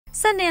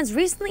Sundance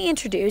recently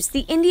introduced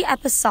the Indie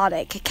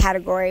Episodic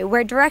category,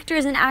 where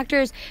directors and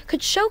actors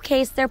could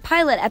showcase their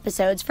pilot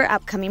episodes for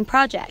upcoming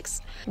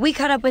projects. We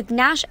caught up with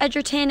Nash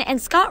Edgerton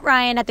and Scott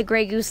Ryan at the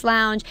Grey Goose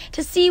Lounge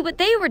to see what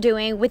they were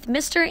doing with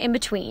Mr.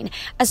 Inbetween,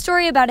 a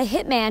story about a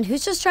hitman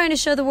who's just trying to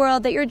show the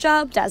world that your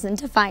job doesn't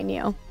define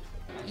you.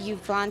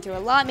 You've gone through a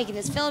lot making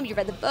this film, you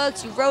read the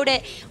books, you wrote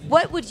it.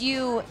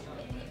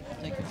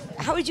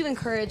 How would you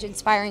encourage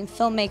inspiring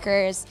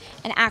filmmakers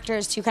and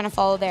actors to kind of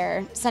follow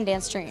their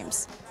Sundance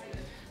dreams?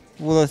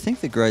 Well, I think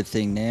the great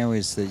thing now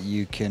is that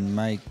you can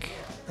make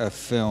a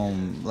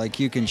film, like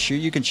you can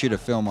shoot a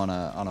film on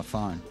a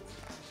phone.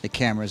 The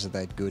cameras are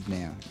that good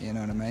now, you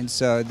know what I mean?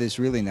 So there's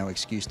really no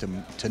excuse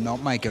to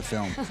not make a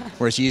film.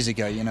 Whereas years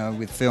ago, you know,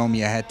 with film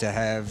you had to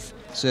have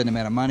a certain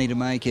amount of money to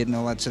make it and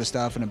all that sort of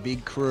stuff and a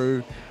big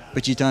crew,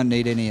 but you don't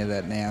need any of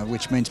that now,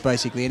 which means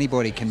basically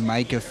anybody can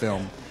make a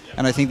film.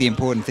 And I think the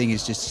important thing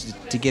is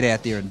just to get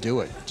out there and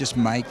do it. Just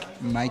make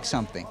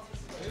something.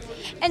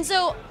 And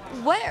so,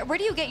 where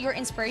do you get your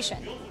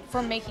inspiration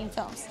for making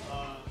films?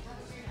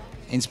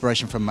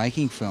 Inspiration from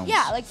making films?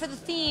 Yeah, like for the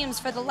themes,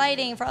 for the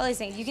lighting, for all these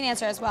things. You can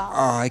answer as well.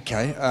 Oh,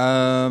 okay.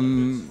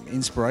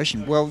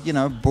 Inspiration. Well, you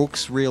know,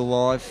 books, real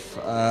life,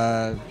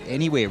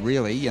 anywhere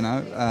really, you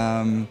know.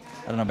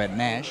 I don't know about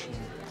Nash.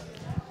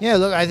 Yeah,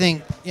 look, I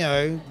think, you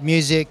know,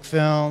 music,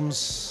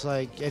 films,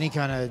 like any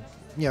kind of,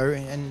 you know,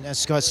 and as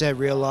Scott said,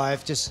 real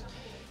life, just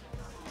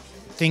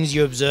things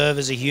you observe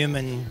as a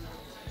human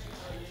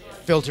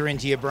filter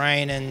into your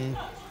brain and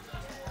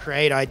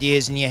create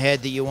ideas in your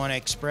head that you want to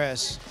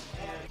express.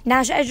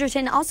 Nash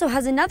Edgerton also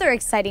has another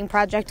exciting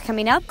project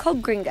coming up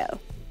called Gringo.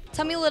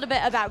 Tell me a little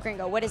bit about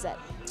Gringo. What is it?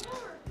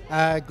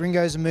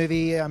 Gringo is a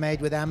movie I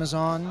made with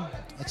Amazon.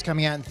 It's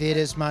coming out in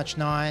theaters March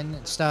 9.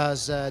 It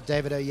stars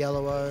David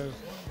Oyelowo,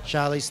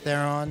 Charlize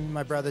Theron,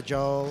 my brother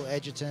Joel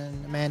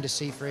Edgerton, Amanda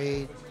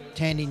Seyfried,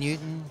 Tandy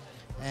Newton,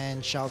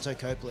 and Sharlto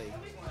Copley.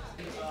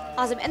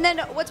 Awesome. And then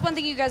what's one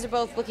thing you guys are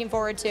both looking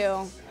forward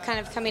to kind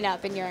of coming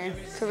up in your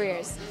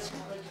careers?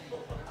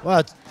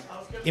 Well,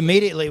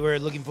 immediately we're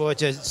looking forward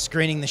to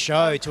screening the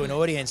show to an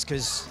audience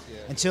because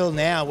until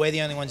now we're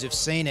the only ones who've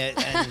seen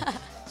it, and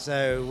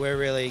so we're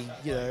really,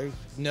 you know,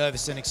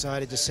 nervous and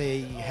excited to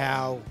see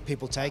how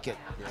people take it.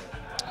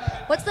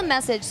 What's the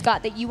message,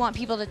 Scott, that you want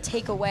people to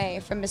take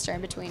away from Mr.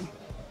 Inbetween?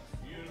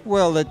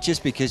 Well, that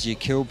just because you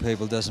kill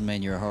people doesn't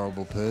mean you're a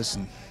horrible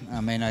person. I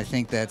mean, I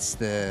think that's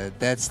the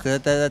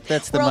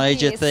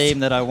major theme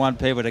that I want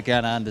people to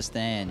kind of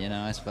understand. You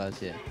know, I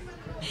suppose, yeah.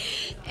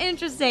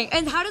 Interesting.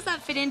 And how does that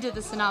fit into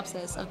the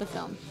synopsis of the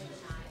film?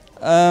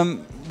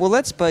 Well,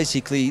 that's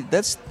basically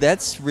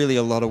that's really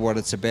a lot of what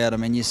it's about. I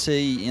mean, you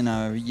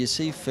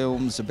see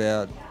films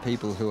about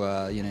people who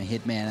are, you know,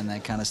 hitman and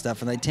that kind of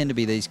stuff, and they tend to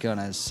be these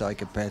kind of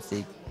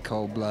psychopathic,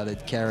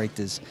 cold-blooded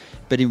characters.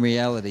 But in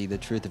reality, the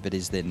truth of it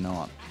is they're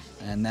not,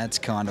 and that's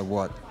kind of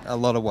a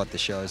lot of what the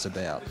show is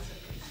about.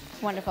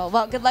 Wonderful.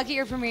 Well, good luck at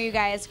your premiere, you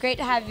guys. Great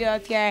to have you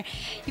up here.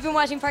 You've been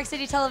watching Park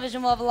City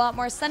Television. We'll have a lot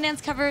more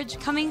Sundance coverage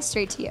coming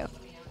straight to you.